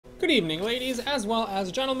Good evening, ladies, as well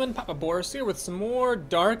as gentlemen. Papa Boris here with some more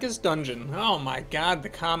Darkest Dungeon. Oh my god, the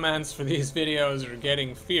comments for these videos are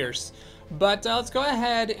getting fierce. But let's go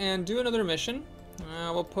ahead and do another mission.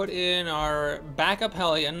 We'll put in our backup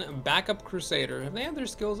Hellion, backup Crusader. Have they had their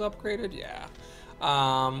skills upgraded? Yeah.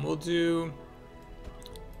 We'll do...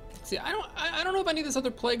 Let's see, I don't know if I need this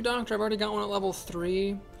other Plague Doctor. I've already got one at level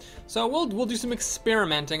 3. So we'll do some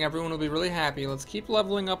experimenting. Everyone will be really happy. Let's keep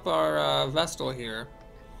leveling up our Vestal here.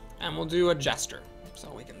 And we'll do a Jester,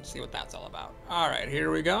 so we can see what that's all about. Alright,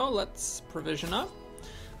 here we go. Let's provision up.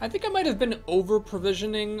 I think I might have been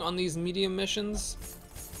over-provisioning on these medium missions.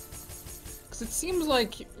 Because it seems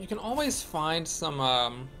like you can always find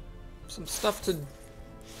some stuff to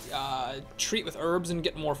treat with herbs and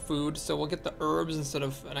get more food. So we'll get the herbs instead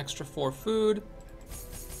of an extra 4 food.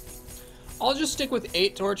 I'll just stick with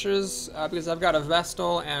 8 torches because I've got a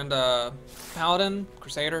Vestal and a Paladin,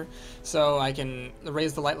 Crusader, so I can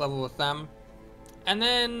raise the light level with them. And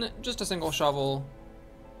then just a single shovel.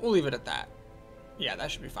 We'll leave it at that. Yeah, that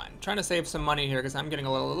should be fine. I'm trying to save some money here because I'm getting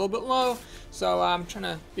a little bit low, so I'm trying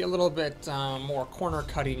to be a little bit more corner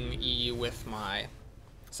cutting-y with my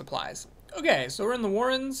supplies. Okay, so we're in the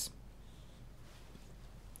Warrens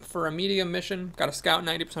for a medium mission. Got to scout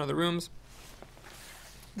 90% of the rooms.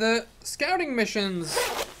 The scouting missions,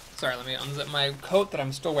 sorry, let me unzip my coat that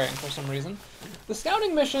I'm still wearing for some reason. The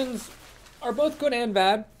scouting missions are both good and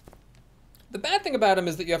bad. The bad thing about them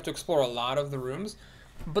is that you have to explore a lot of the rooms,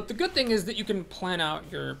 but the good thing is that you can plan out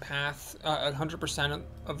your path 100%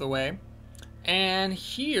 of the way. And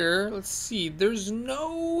here, let's see, there's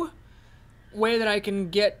no way that I can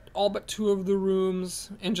get all but 2 of the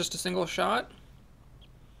rooms in just a single shot,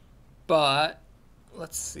 but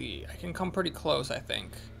let's see, I can come pretty close, I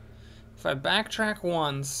think. If I backtrack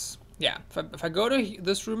once, yeah, if I go to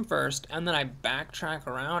this room first, and then I backtrack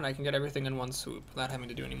around, I can get everything in one swoop without having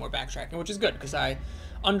to do any more backtracking, which is good, because I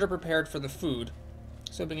underprepared for the food.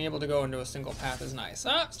 So being able to go into a single path is nice.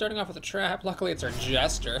 Ah, starting off with a trap. Luckily it's our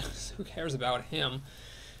Jester. Who cares about him?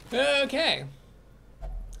 Okay.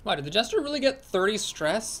 Wow, did the Jester really get 30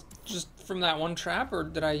 stress just from that one trap, or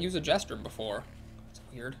did I use a Jester before? It's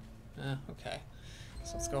weird. Okay.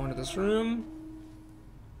 So let's go into this room.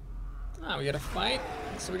 Ah, we get a fight.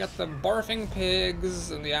 So we got the barfing pigs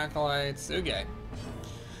and the acolytes. Okay.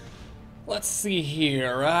 Let's see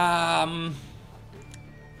here. Yeah,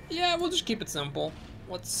 we'll just keep it simple.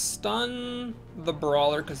 Let's stun the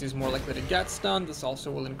brawler because he's more likely to get stunned. This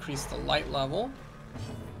also will increase the light level.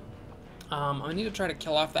 I need to try to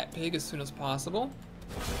kill off that pig as soon as possible.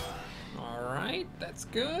 Alright, that's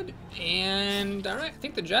good. And alright, I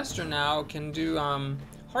think the Jester now can do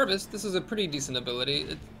Harvest. This is a pretty decent ability.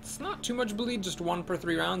 It's not too much bleed, just 1 per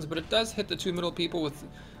 3 rounds, but it does hit the 2 middle people with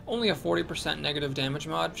only a 40% negative damage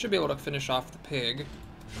mod. Should be able to finish off the pig.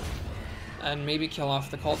 And maybe kill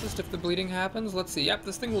off the cultist if the bleeding happens. Let's see. Yep,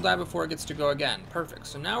 this thing will die before it gets to go again. Perfect.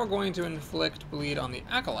 So now we're going to inflict bleed on the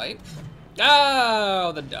acolyte.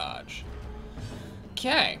 Oh, the dodge.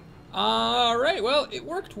 Okay. Alright, well, it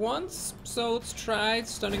worked once, so let's try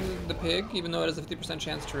stunning the pig, even though it has a 50%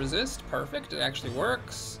 chance to resist. Perfect, it actually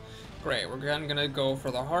works. Great, we're gonna go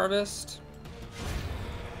for the harvest.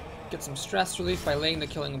 Get some stress relief by laying the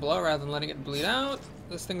killing blow rather than letting it bleed out.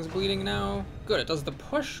 This thing's bleeding now. Good, it does the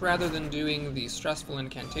push rather than doing the stressful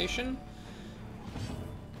incantation.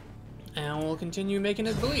 And we'll continue making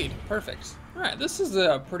it bleed. Perfect. Alright, this is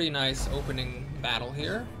a pretty nice opening battle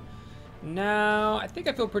here. Now, I think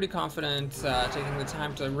I feel pretty confident taking the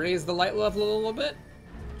time to raise the light level a little bit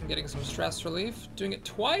and getting some stress relief. Doing it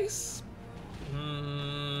twice?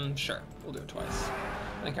 Sure, we'll do it twice.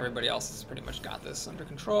 I think everybody else has pretty much got this under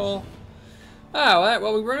control. Oh,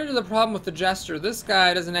 well, we run into the problem with the Jester. This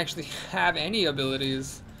guy doesn't actually have any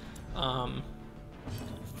abilities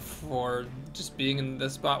for just being in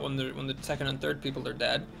this spot when the second and third people are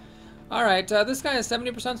dead. Alright, this guy has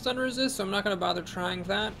 70% stun resist, so I'm not going to bother trying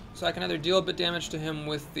that. So I can either deal a bit damage to him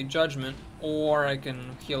with the Judgment, or I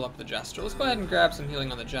can heal up the Jester. Let's go ahead and grab some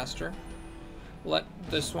healing on the Jester. Let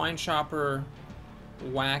the Swine Chopper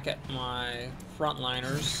whack at my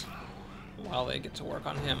frontliners while they get to work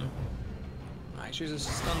on him. Alright, chooses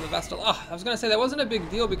to stun the Vestal. Oh, I was going to say that wasn't a big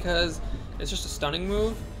deal because it's just a stunning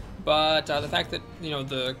move, but the fact that, you know,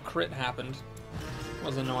 the crit happened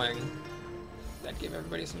was annoying. That gave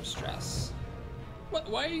everybody some stress. What?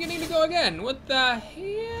 Why are you getting to go again? What the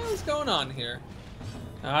hell is going on here?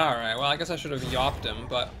 Alright, well, I guess I should have yopped him,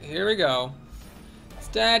 but here we go. It's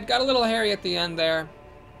dead. Got a little hairy at the end there.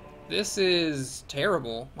 This is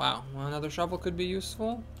terrible. Wow, well, another shovel could be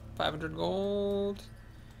useful. 500 gold.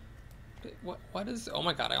 What is... Oh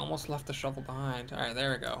my god, I almost left the shovel behind. Alright, there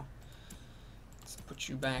we go. Let's put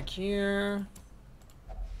you back here.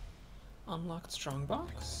 Unlocked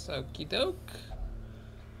strongbox. Okie doke.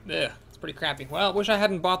 Ugh, it's pretty crappy. Well, wish I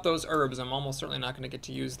hadn't bought those herbs. I'm almost certainly not going to get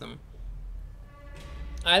to use them.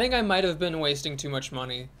 I think I might have been wasting too much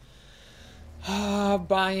money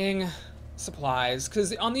buying supplies.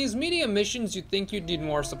 Because on these medium missions, you'd think you'd need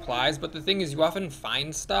more supplies, but the thing is you often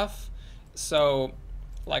find stuff. So,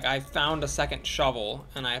 like, I found a second shovel,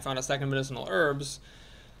 and I found a second medicinal herbs.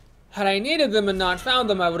 Had I needed them and not found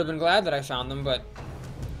them, I would have been glad that I found them, but...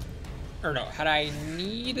 Or no, had I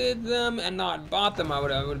needed them and not bought them, I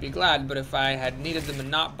would be glad, but if I had needed them and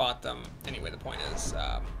not bought them... Anyway, the point is,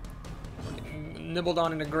 we're getting nibbled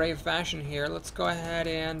on in a grave fashion here. Let's go ahead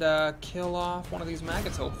and kill off one of these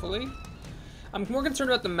maggots, hopefully. I'm more concerned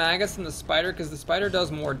about the maggots than the spider, because the spider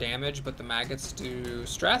does more damage, but the maggots do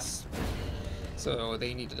stress. So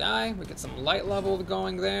they need to die. We get some light level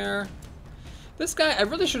going there. This guy, I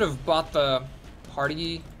really should have bought the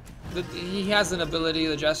party. He has an ability,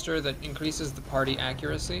 the Jester, that increases the party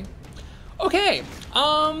accuracy. Okay,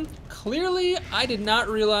 clearly I did not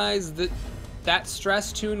realize that that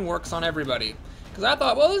stress tune works on everybody. Because I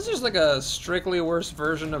thought, well, this is just like a strictly worse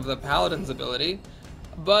version of the Paladin's ability.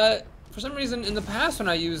 But for some reason, in the past when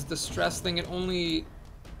I used the stress thing, it only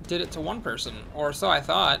did it to one person. Or so I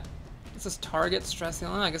thought. It says target stress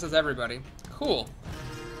healing. I guess it's everybody. Cool.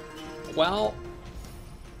 Well...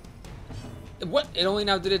 What? It only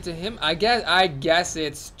now did it to him? I guess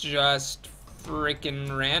it's just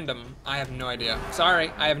freaking random. I have no idea.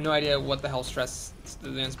 Sorry, I have no idea what the hell stress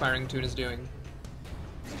the inspiring tune is doing.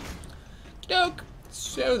 Doke.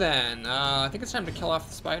 So then, I think it's time to kill off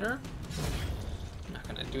the spider. I'm not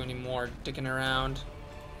gonna do any more dicking around.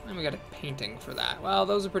 And we got a painting for that. Well,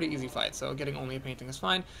 those are pretty easy fights, so getting only a painting is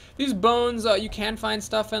fine. These bones, you can find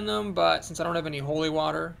stuff in them, but since I don't have any holy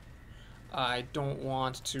water, I don't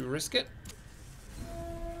want to risk it.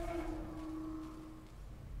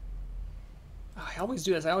 I always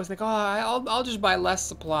do this. I always think, oh, I'll just buy less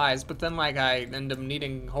supplies, but then like I end up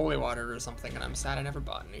needing holy water or something, and I'm sad I never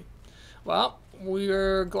bought any. Well,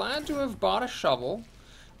 we're glad to have bought a shovel,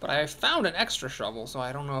 but I found an extra shovel, so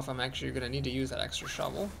I don't know if I'm actually going to need to use that extra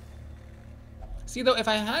shovel. See, though, if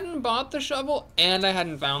I hadn't bought the shovel and I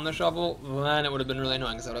hadn't found the shovel, then it would have been really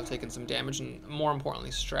annoying because I would have taken some damage and, more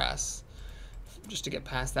importantly, stress, just to get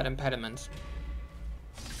past that impediment.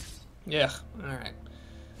 Yeah, alright.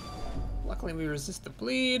 Luckily we resist the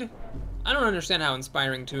bleed. I don't understand how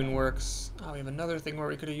Inspiring Tune works. Oh, we have another thing where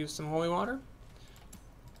we could have used some holy water.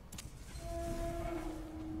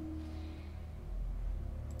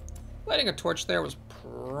 Lighting a torch there was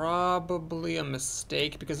probably a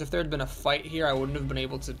mistake, because if there had been a fight here, I wouldn't have been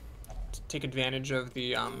able to take advantage of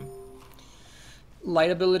the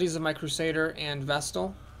light abilities of my Crusader and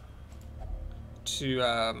Vestal to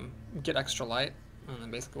get extra light, and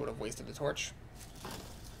then basically would have wasted the torch.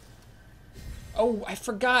 Oh, I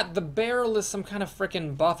forgot, the barrel is some kind of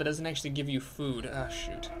frickin' buff. It doesn't actually give you food. Ah,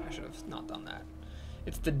 shoot, I should have not done that.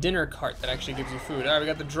 It's the dinner cart that actually gives you food. Alright, we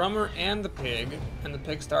got the drummer and the pig, and the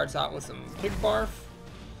pig starts out with some pig barf.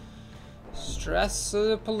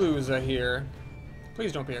 Stress-palooza here.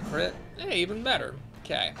 Please don't be a crit. Hey, even better.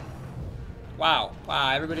 Okay. Wow.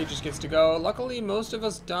 Wow, everybody just gets to go. Luckily, most of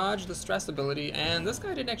us dodged the stress ability, and this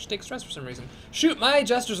guy didn't actually take stress for some reason. Shoot, my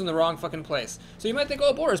Jester's in the wrong fucking place. So you might think,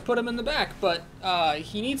 oh, Boris, put him in the back, but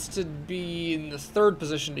he needs to be in the third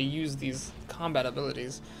position to use these combat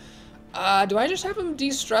abilities. Do I just have him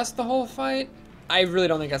de-stress the whole fight? I really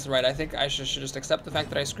don't think that's right. I think I should just accept the fact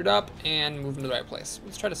that I screwed up and move him to the right place.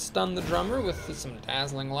 Let's try to stun the drummer with some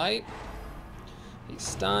dazzling light. He's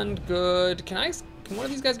stunned. Good. Can one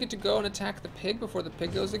of these guys get to go and attack the pig before the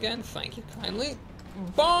pig goes again? Thank you kindly.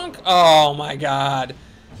 Bonk! Oh my god.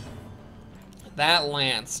 That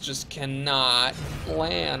lance just cannot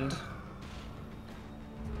land.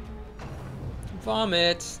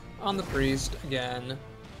 Vomit on the priest again.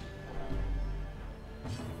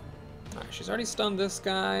 Alright, she's already stunned this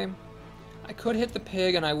guy. I could hit the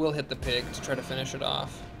pig, and I will hit the pig to try to finish it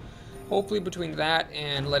off. Hopefully between that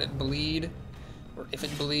and let it bleed, or if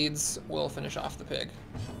it bleeds, we'll finish off the pig.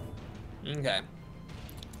 Okay.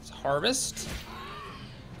 Let's harvest.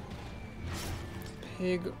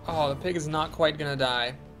 Pig. Oh, the pig is not quite gonna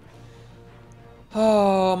die.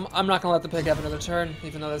 Oh, I'm not gonna let the pig have another turn,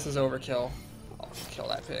 even though this is overkill. I'll kill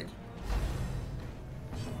that pig.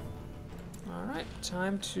 Alright,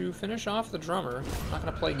 time to finish off the drummer. I'm not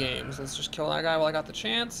gonna play games. Let's just kill that guy while I got the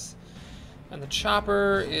chance. And the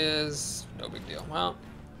chopper is no big deal. Well,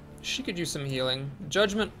 she could use some healing.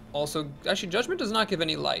 Judgment also... Actually, Judgment does not give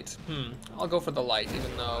any light. I'll go for the light,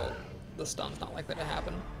 even though the stun's not likely to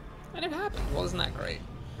happen. And it happened. Well, isn't that great?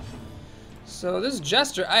 So this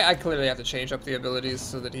Jester, I clearly have to change up the abilities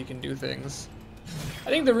so that he can do things. I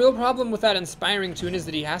think the real problem with that Inspiring Tune is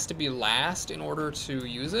that he has to be last in order to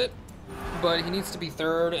use it, but he needs to be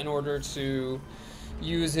third in order to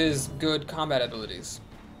use his good combat abilities.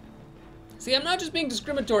 See, I'm not just being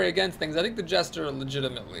discriminatory against things. I think the Jester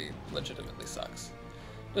legitimately sucks.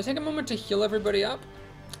 Do I take a moment to heal everybody up?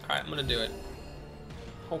 Alright, I'm gonna do it.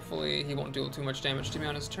 Hopefully he won't deal too much damage to me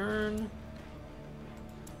on his turn.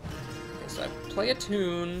 Okay, so I play a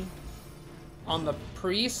tune on the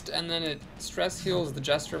Priest, and then it stress heals the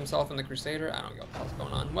Jester himself and the Crusader. I don't know what's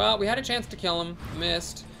going on. Well, we had a chance to kill him.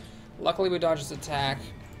 Missed. Luckily we dodged his attack.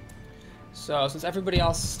 So, since everybody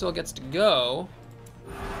else still gets to go,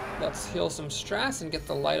 let's heal some stress and get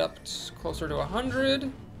the light up closer to 100.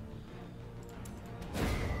 And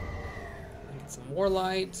get some more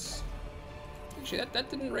light. Actually, that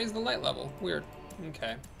didn't raise the light level. Weird.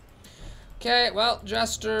 Okay. Okay, well,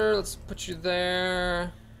 Jester, let's put you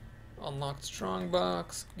there. Unlocked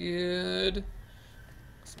Strongbox. Good.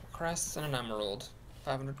 Some crests and an emerald.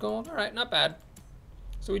 500 gold. Alright, not bad.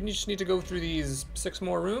 So we just need to go through these 6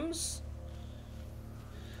 more rooms.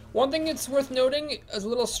 One thing that's worth noting as a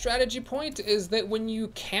little strategy point is that when you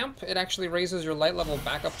camp, it actually raises your light level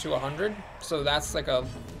back up to 100. So that's like a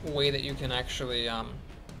way that you can actually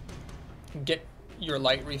get your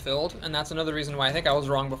light refilled. And that's another reason why I think I was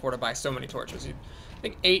wrong before to buy so many torches. I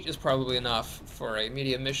think 8 is probably enough for a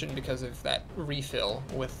medium mission because of that refill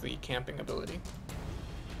with the camping ability.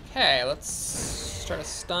 Okay, let's try to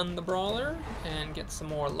stun the Brawler and get some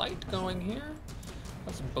more light going here.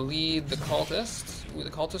 Let's bleed the Cultist. Ooh, the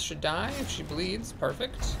Cultist should die if she bleeds.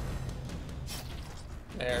 Perfect.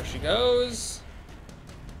 There she goes.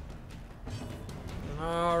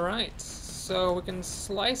 Alright, so we can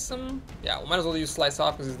slice him. Yeah, we might as well use Slice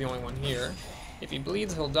Off because he's the only one here. If he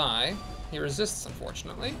bleeds, he'll die. He resists,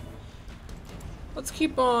 unfortunately. Let's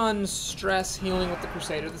keep on stress healing with the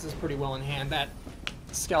Crusader. This is pretty well in hand. That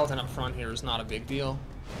skeleton up front here is not a big deal.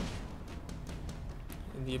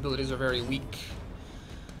 And the abilities are very weak.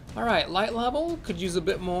 Alright, light level. Could use a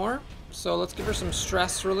bit more. So let's give her some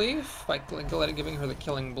stress relief by giving her the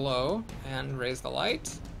killing blow and raise the light.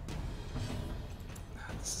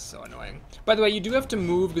 This is so annoying. By the way, you do have to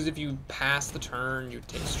move because if you pass the turn, you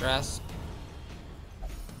take stress.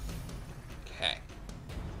 Okay.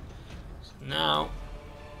 So now.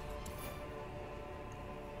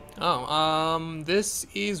 Oh, this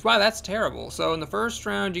is, wow, that's terrible. So in the first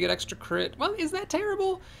round, you get extra crit. Well, is that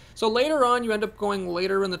terrible? So later on, you end up going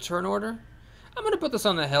later in the turn order. I'm going to put this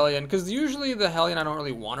on the Hellion, because usually the Hellion, I don't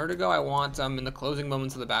really want her to go. I want, in the closing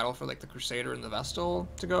moments of the battle for, like, the Crusader and the Vestal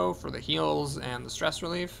to go for the heals and the stress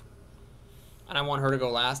relief. And I want her to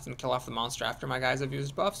go last and kill off the monster after my guys have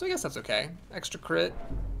used buff, so I guess that's okay. Extra crit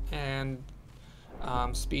and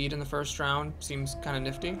speed in the first round seems kind of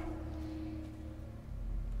nifty.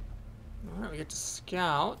 Alright, we get to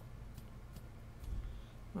scout.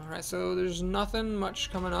 Alright, so there's nothing much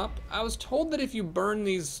coming up. I was told that if you burn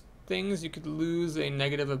these things, you could lose a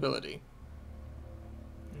negative ability.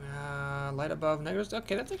 Light above negatives.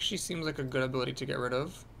 Okay, that actually seems like a good ability to get rid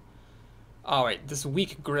of. Alright, this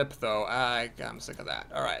weak grip, though. I'm sick of that.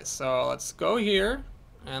 Alright, so let's go here,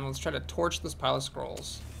 and let's try to torch this pile of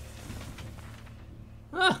scrolls.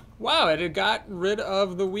 Ah, wow, it got rid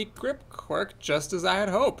of the weak grip quirk just as I had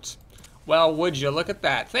hoped. Well, would you look at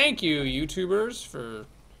that? Thank you, YouTubers,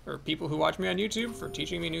 or people who watch me on YouTube, for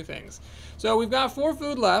teaching me new things. So we've got 4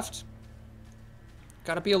 food left.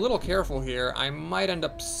 Gotta be a little careful here. I might end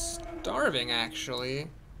up starving, actually.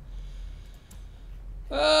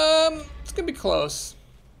 It's gonna be close.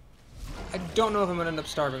 I don't know if I'm gonna end up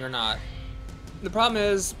starving or not. The problem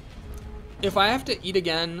is, if I have to eat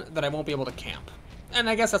again, then I won't be able to camp. And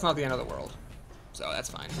I guess that's not the end of the world. So that's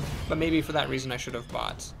fine. But maybe for that reason I should have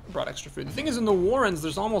brought extra food. The thing is, in the Warrens,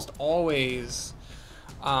 there's almost always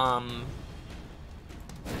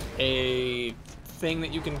a thing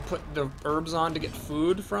that you can put the herbs on to get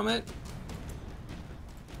food from it.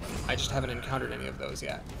 I just haven't encountered any of those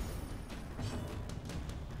yet.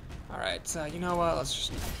 Alright, you know what? Let's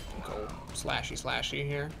just go slashy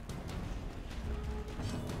here.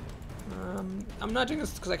 I'm not doing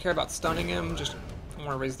this because I care about stunning him, just I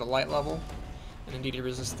want to raise the light level. And indeed he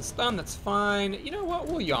resists the stun, that's fine. You know what,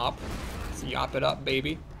 we'll yop. Let's yop it up,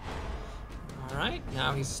 baby. Alright,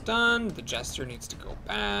 now he's stunned. The Jester needs to go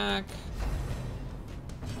back.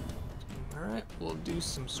 Alright, we'll do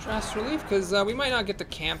some stress relief, because we might not get to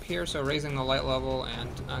camp here, so raising the light level and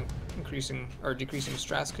increasing or decreasing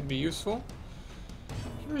stress could be useful.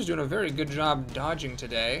 Hero's doing a very good job dodging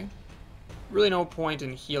today. Really no point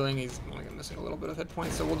in healing, he's only missing a little bit of hit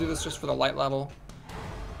points, so we'll do this just for the light level.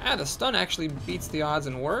 Ah, the stun actually beats the odds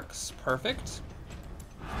and works. Perfect.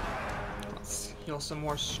 Let's heal some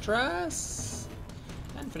more stress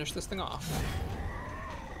and finish this thing off.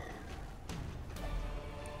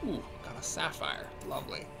 Ooh, got a sapphire.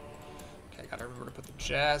 Lovely. Okay, gotta remember to put the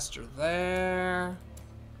jester there.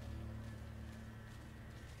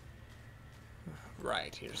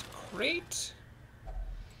 Right, here's crate.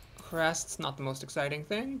 Crests, not the most exciting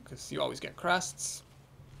thing, because you always get crests.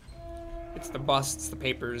 It's the busts, the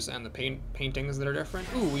papers, and the paintings that are different.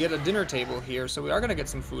 Ooh, we get a dinner table here, so we are gonna get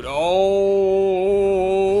some food. Oh,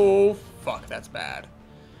 fuck, that's bad.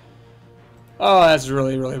 Oh, that's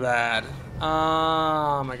really, really bad.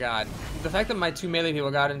 Oh my god. The fact that my 2 melee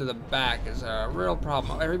people got into the back is a real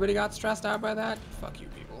problem. Everybody got stressed out by that? Fuck you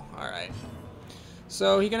people. Alright.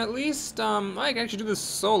 So he can at least, I can actually do this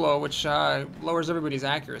solo, which lowers everybody's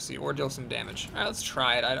accuracy or deals some damage. Alright, let's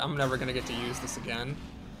try it. I'm never gonna get to use this again.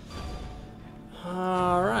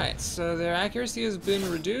 Alright, so their accuracy has been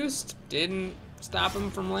reduced. Didn't stop him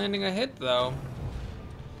from landing a hit, though.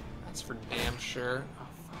 That's for damn sure. Oh,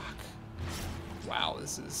 fuck. Wow,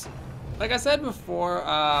 this is... Like I said before,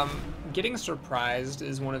 getting surprised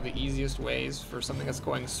is one of the easiest ways for something that's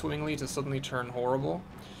going swimmingly to suddenly turn horrible.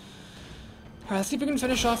 Alright, let's see if we can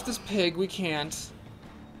finish off this pig. We can't.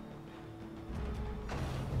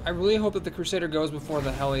 I really hope that the Crusader goes before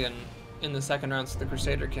the Hellion in the second round so the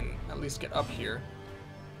Crusader can at least get up here.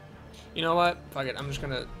 You know what? Fuck it. I'm just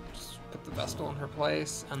gonna put the Vestal in her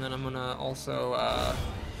place, and then I'm gonna also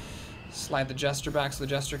slide the Jester back so the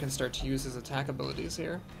Jester can start to use his attack abilities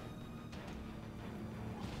here.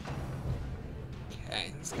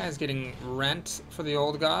 Okay, this guy's getting rent for the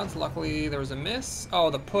old gods. Luckily, there was a miss. Oh,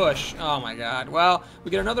 the push. Oh my god. Well,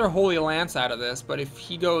 we get another Holy Lance out of this, but if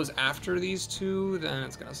he goes after these two, then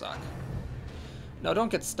it's gonna suck. No, don't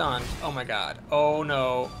get stunned. Oh my god. Oh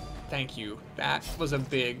no. Thank you. That was a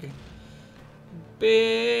big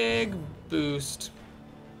boost.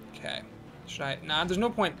 Okay. Should I? Nah, there's no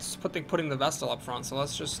point putting the Vestal up front, so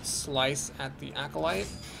let's just slice at the Acolyte.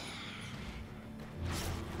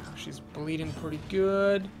 She's bleeding pretty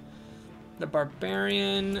good. The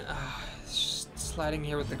Barbarian, just sliding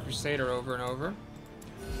here with the Crusader over and over.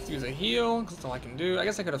 Let's use a heal, because that's all I can do. I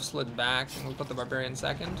guess I could have slid back, and we'll put the Barbarian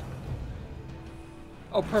second.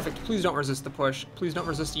 Oh, perfect. Please don't resist the push. Please don't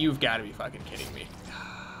resist. You've got to be fucking kidding me.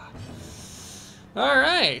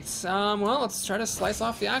 Alright, well, let's try to slice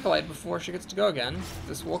off the Acolyte before she gets to go again.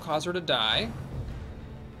 This will cause her to die.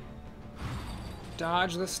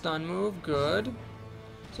 Dodge the stun move, good.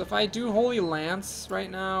 So if I do Holy Lance right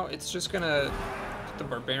now, it's just gonna put the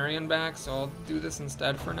Barbarian back, so I'll do this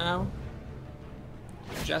instead for now.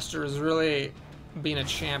 Jester is really being a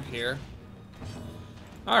champ here.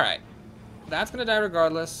 Alright. That's gonna die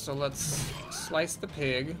regardless, so let's slice the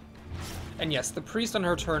pig. And yes, the priest on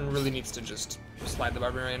her turn really needs to just slide the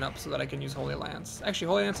Barbarian up so that I can use Holy Lance. Actually,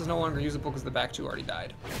 Holy Lance is no longer usable because the back two already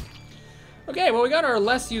died. Okay, well we got our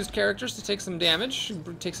less used characters to take some damage,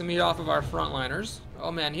 take some heat off of our frontliners.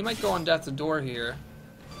 Oh man, he might go on Death's Door here.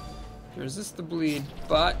 He resists the bleed,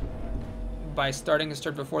 but by starting his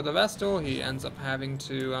turn before the Vestal, he ends up having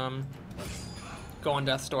to go on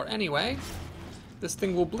Death's Door anyway. This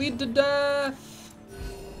thing will bleed to death.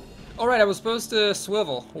 All right, I was supposed to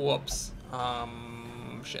swivel. Whoops.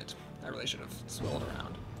 Shit. I really should have swiveled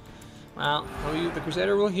around. Well, the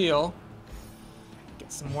Crusader will heal.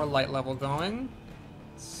 Get some more light level going.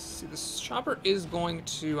 Let's see, this chopper is going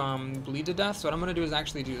to bleed to death, so what I'm going to do is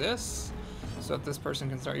actually do this, so that this person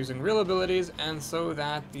can start using real abilities, and so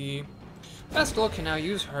that the Vestal can now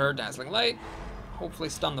use her Dazzling Light, hopefully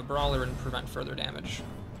stun the Brawler and prevent further damage.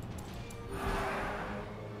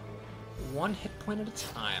 One hit point at a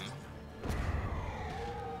time.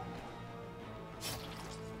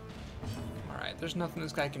 Alright, there's nothing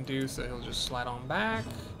this guy can do, so he'll just slide on back.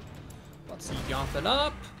 Let's yomp it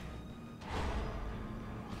up.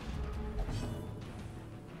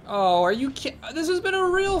 Oh, are you kidding? This has been a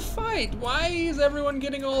real fight. Why is everyone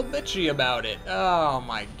getting all bitchy about it? Oh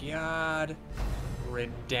my god.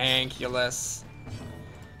 Ridiculous.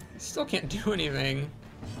 He still can't do anything.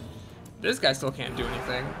 This guy still can't do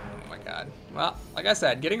anything. Oh my god. Well, like I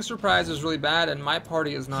said, getting surprised is really bad, and my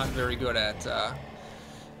party is not very good at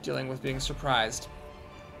dealing with being surprised.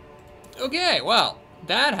 Okay, well,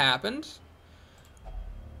 that happened.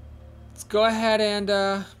 Let's go ahead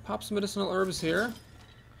and pop some medicinal herbs here.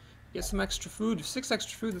 Get some extra food. 6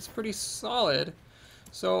 extra food, that's pretty solid.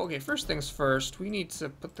 So, okay, first things first, we need to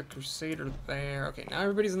put the Crusader there. Okay, now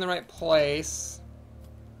everybody's in the right place.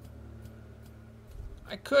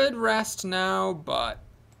 I could rest now, but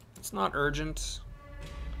it's not urgent.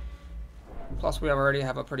 Plus, we already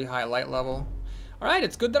have a pretty high light level. Alright,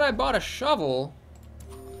 it's good that I bought a shovel,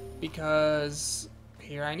 because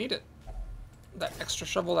here I need it. That extra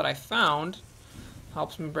shovel that I found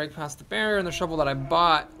helps me break past the barrier, and the shovel that I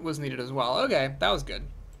bought was needed as well. Okay, that was good.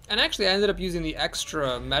 And actually, I ended up using the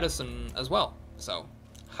extra medicine as well, so,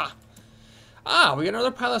 ha. Ah, we get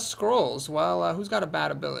another pile of scrolls. Well, who's got a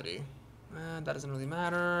bad ability? That doesn't really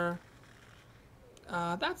matter.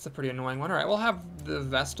 That's a pretty annoying one. Alright, we'll have the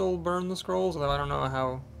Vestal burn the scrolls, although I don't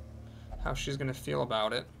know how she's gonna feel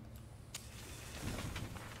about it.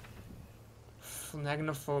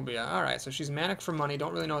 Phlegnophobia. Alright, so she's manic for money.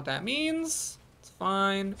 Don't really know what that means. It's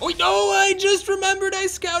fine. Oh, no! I just remembered I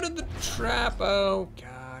scouted the trap. Oh,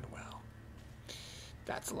 God. Well,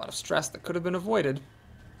 that's a lot of stress that could have been avoided.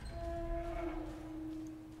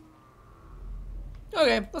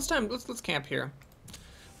 Okay, let's camp here.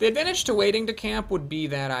 The advantage to waiting to camp would be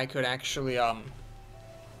that I could actually,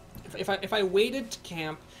 if I waited to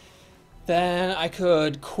camp, then I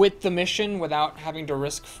could quit the mission without having to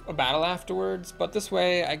risk a battle afterwards, but this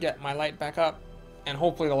way I get my light back up, and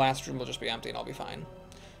hopefully the last room will just be empty and I'll be fine.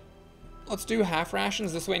 Let's do half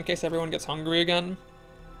rations this way in case everyone gets hungry again.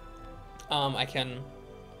 I can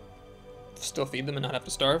still feed them and not have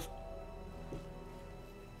to starve.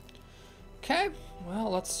 Okay, well,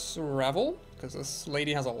 let's revel, because this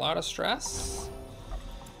lady has a lot of stress.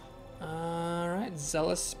 Alright,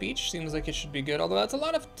 zealous speech seems like it should be good, although that's a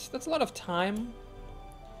lot of time.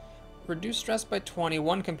 Reduce stress by 20,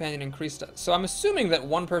 one companion increased it. So I'm assuming that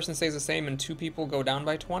one person stays the same and 2 people go down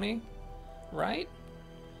by 20, right?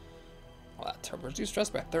 Well, that reduce stress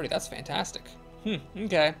by 30, that's fantastic.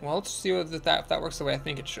 Okay, well, let's see if that works the way I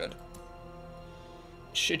think it should.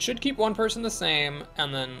 It should keep one person the same,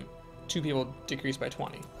 and then 2 people decrease by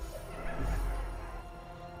 20.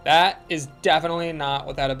 That is definitely not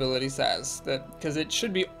what that ability says. Because it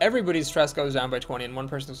should be everybody's stress goes down by 20 and one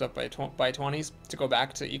person goes up by 20s to go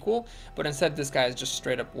back to equal. But instead this guy is just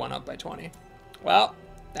straight up went up by 20. Well,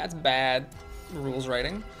 that's bad rules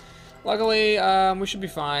writing. Luckily, we should be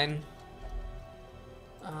fine.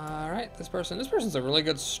 Alright, this person's a really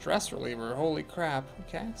good stress reliever. Holy crap.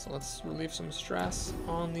 Okay, so let's relieve some stress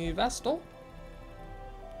on the Vestal.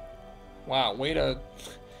 Wow, way to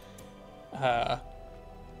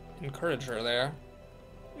encourage her there.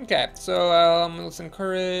 Okay, so let's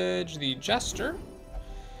encourage the Jester.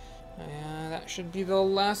 That should be the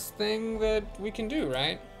last thing that we can do,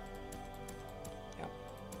 right? Yep.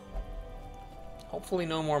 Hopefully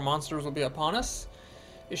no more monsters will be upon us.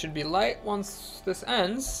 It should be light once this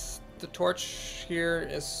ends. The torch here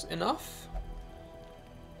is enough.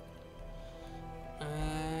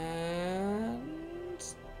 And...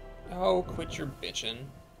 oh, quit your bitchin'.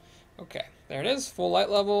 Okay, there it is, full light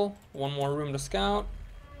level, one more room to scout.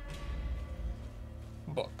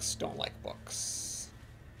 Books, don't like books.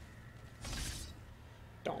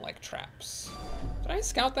 Don't like traps. Did I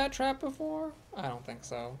scout that trap before? I don't think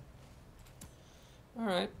so.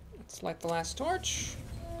 Alright, let's light the last torch,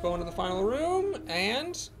 go into the final room,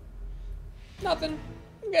 and nothing.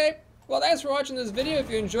 Okay, well thanks for watching this video. If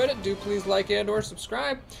you enjoyed it, do please like and or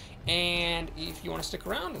subscribe. And if you want to stick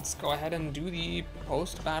around, let's go ahead and do the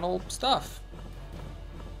post-battle stuff.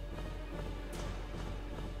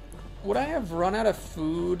 Would I have run out of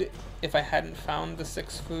food if I hadn't found the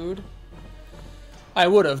 6 food? I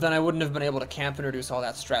would have, then I wouldn't have been able to camp and reduce all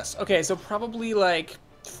that stress. Okay, so probably like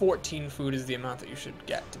 14 food is the amount that you should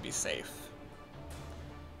get to be safe.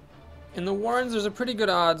 In the Warrens, there's a pretty good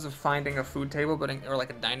odds of finding a food table, or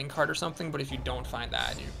like a dining cart or something, but if you don't find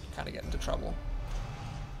that, you kind of get into trouble.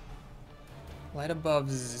 Light above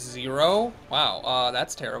 0? Wow,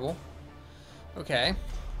 that's terrible. Okay.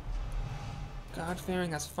 God-fearing,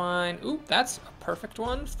 that's fine. Ooh, that's a perfect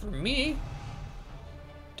one for me.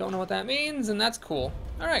 Don't know what that means, and that's cool.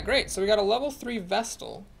 Alright, great. So we got a level 3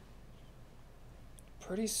 Vestal.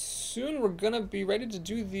 Pretty soon we're gonna be ready to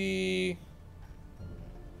do the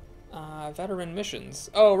veteran missions.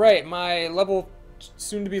 Oh, right, my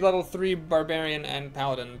soon-to-be level 3 Barbarian and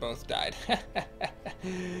Paladin both died.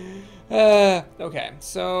 Okay,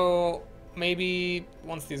 so maybe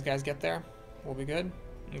once these guys get there, we'll be good.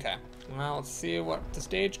 Okay, well, let's see what the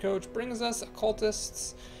stagecoach brings us.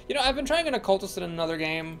 Occultists. You know, I've been trying an occultist in another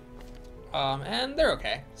game, and they're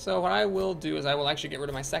okay. So what I will do is I will actually get rid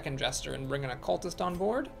of my second Jester and bring an occultist on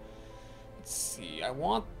board. Let's see, I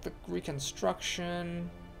want the reconstruction.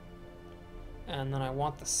 And then I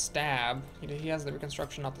want the stab. He has the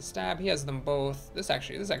reconstruction, not the stab. He has them both. This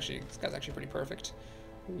guy's actually pretty perfect.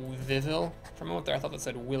 Vivil. For a moment there, I thought that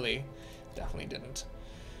said Willy. Definitely didn't.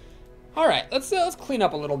 All right, let's clean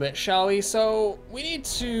up a little bit, shall we? So we need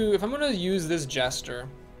to, if I'm gonna use this Jester,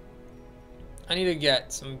 I need to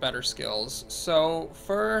get some better skills. So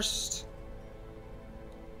first,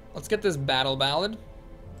 let's get this Battle Ballad.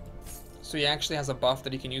 So he actually has a buff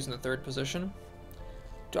that he can use in the 3rd position.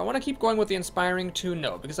 Do I want to keep going with the Inspiring 2?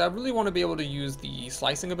 No, because I really want to be able to use the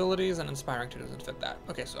slicing abilities, and Inspiring 2 doesn't fit that.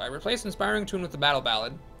 Okay, so I replaced Inspiring 2 with the Battle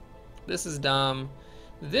Ballad. This is dumb.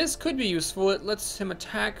 This could be useful. It lets him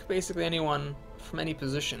attack basically anyone from any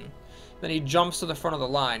position. Then he jumps to the front of the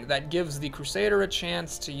line. That gives the Crusader a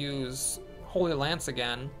chance to use Holy Lance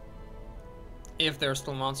again, if there are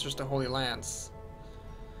still monsters to Holy Lance.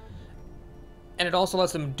 And it also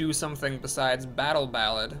lets him do something besides Battle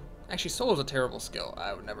Ballad. Actually, Solo's a terrible skill.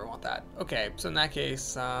 I would never want that. Okay, so in that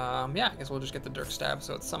case, yeah, I guess we'll just get the Dirk Stab,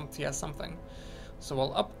 so he has something. So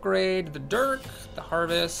we'll upgrade the Dirk, the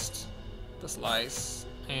Harvest, the Slice,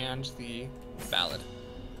 and the Ballad.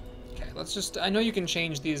 Okay, let's just, I know you can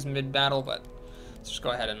change these mid-battle, but let's just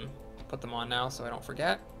go ahead and put them on now so I don't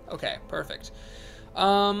forget. Okay, perfect.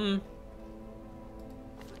 I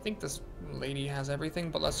think this lady has everything,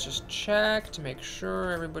 but let's just check to make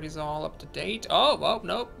sure everybody's all up to date. Oh, well,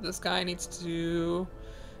 nope, this guy needs to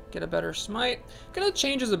get a better smite. Gonna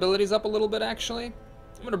change his abilities up a little bit, actually.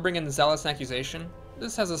 I'm gonna bring in Zealous Accusation.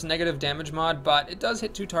 This has this negative damage mod, but it does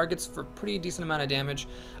hit 2 targets for a pretty decent amount of damage.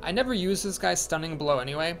 I never use this guy's Stunning Blow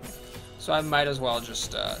anyway, so I might as well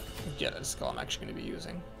just get a skill I'm actually going to be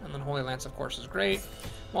using. And then Holy Lance, of course, is great.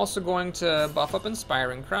 I'm also going to buff up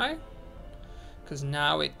Inspiring Cry, because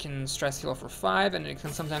now it can stress heal for 5, and it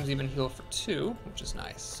can sometimes even heal for 2, which is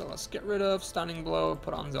nice. So let's get rid of Stunning Blow,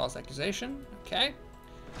 put on Zealous Accusation. Okay.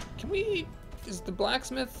 Is the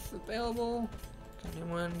Blacksmith available? Can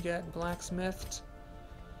anyone get Blacksmithed?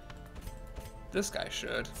 This guy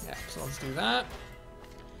should. Yeah, so let's do that.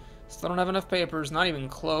 Still don't have enough papers, not even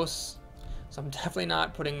close. So I'm definitely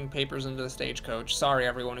not putting papers into the Stagecoach. Sorry,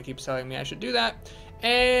 everyone who keeps telling me I should do that.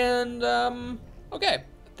 And, okay,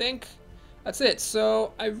 I think that's it.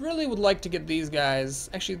 So I really would like to get these guys.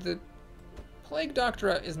 Actually, the Plague Doctor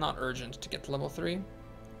is not urgent to get to level 3.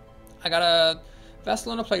 I got a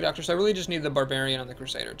Vestal and a Plague Doctor, so I really just need the Barbarian and the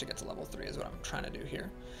Crusader to get to level 3 is what I'm trying to do here.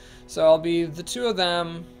 So I'll be the 2 of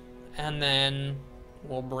them, and then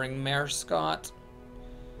we'll bring Mayor Scott.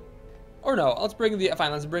 Or no, let's bring in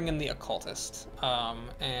the Occultist,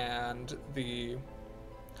 and the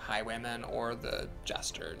Highwayman or the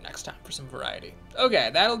Jester next time for some variety.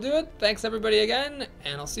 Okay, that'll do it. Thanks everybody again,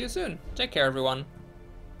 and I'll see you soon. Take care, everyone.